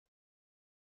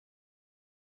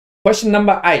Question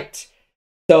number 8.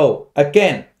 So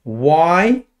again,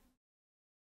 y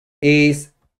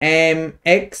is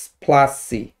mx plus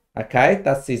c. Okay,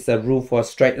 that is a rule for a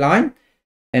straight line.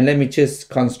 And let me just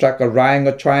construct a right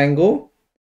angle triangle,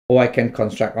 or I can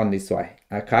construct on this way.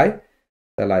 Okay,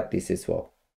 so like this as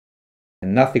well.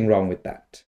 And nothing wrong with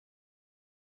that.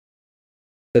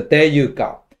 So there you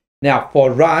go. Now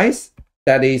for rise,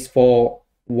 that is for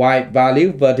y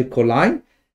value, vertical line.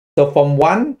 So from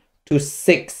 1 to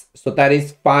 6, so that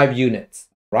is 5 units,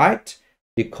 right?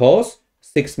 Because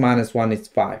 6 minus 1 is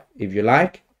 5, if you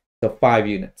like. So 5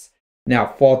 units. Now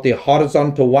for the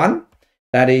horizontal one,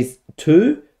 that is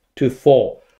 2 to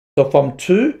 4. So from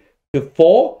 2 to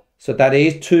 4, so that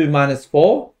is 2 minus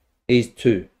 4 is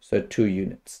 2. So 2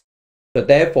 units. So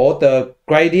therefore the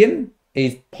gradient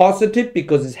is positive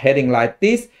because it's heading like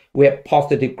this. We have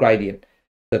positive gradient.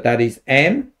 So that is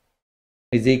m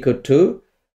is equal to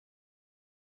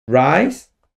rise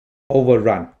over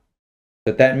run.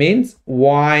 So that means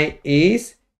y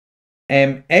is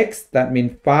mx, that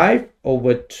means 5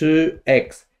 over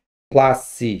 2x plus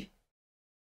c.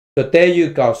 So there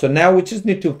you go. So now we just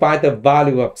need to find the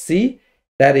value of c,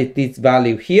 that is this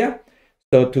value here.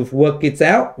 So to work it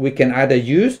out, we can either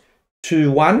use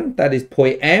 2, 1, that is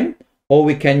point m, or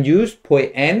we can use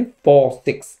point n 4,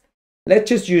 6. Let's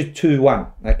just use 2, 1.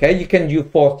 Okay, you can use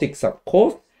 4, 6 of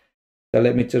course. So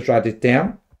let me just write it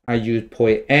down. I use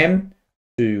point m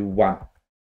 2, 1.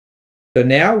 So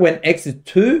now when x is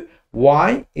 2,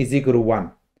 y is equal to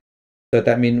 1. So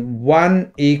that means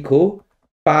 1 equal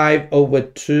 5 over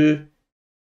 2x,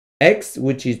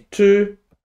 which is 2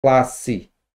 plus c.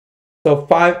 So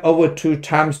 5 over 2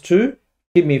 times 2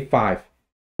 give me 5.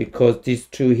 Because these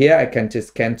 2 here I can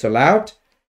just cancel out.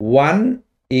 1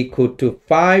 equal to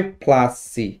 5 plus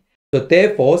c. So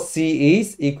therefore c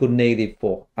is equal to negative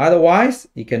 4. Otherwise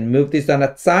you can move this on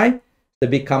that side to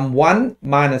become 1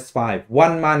 minus 5.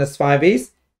 1 minus 5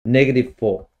 is negative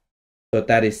 4. So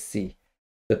that is c.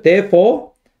 So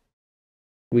therefore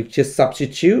we just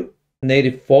substitute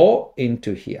negative 4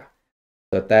 into here.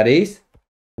 So that is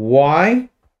y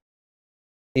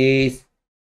is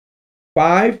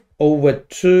 5 over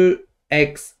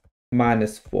 2x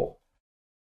minus 4.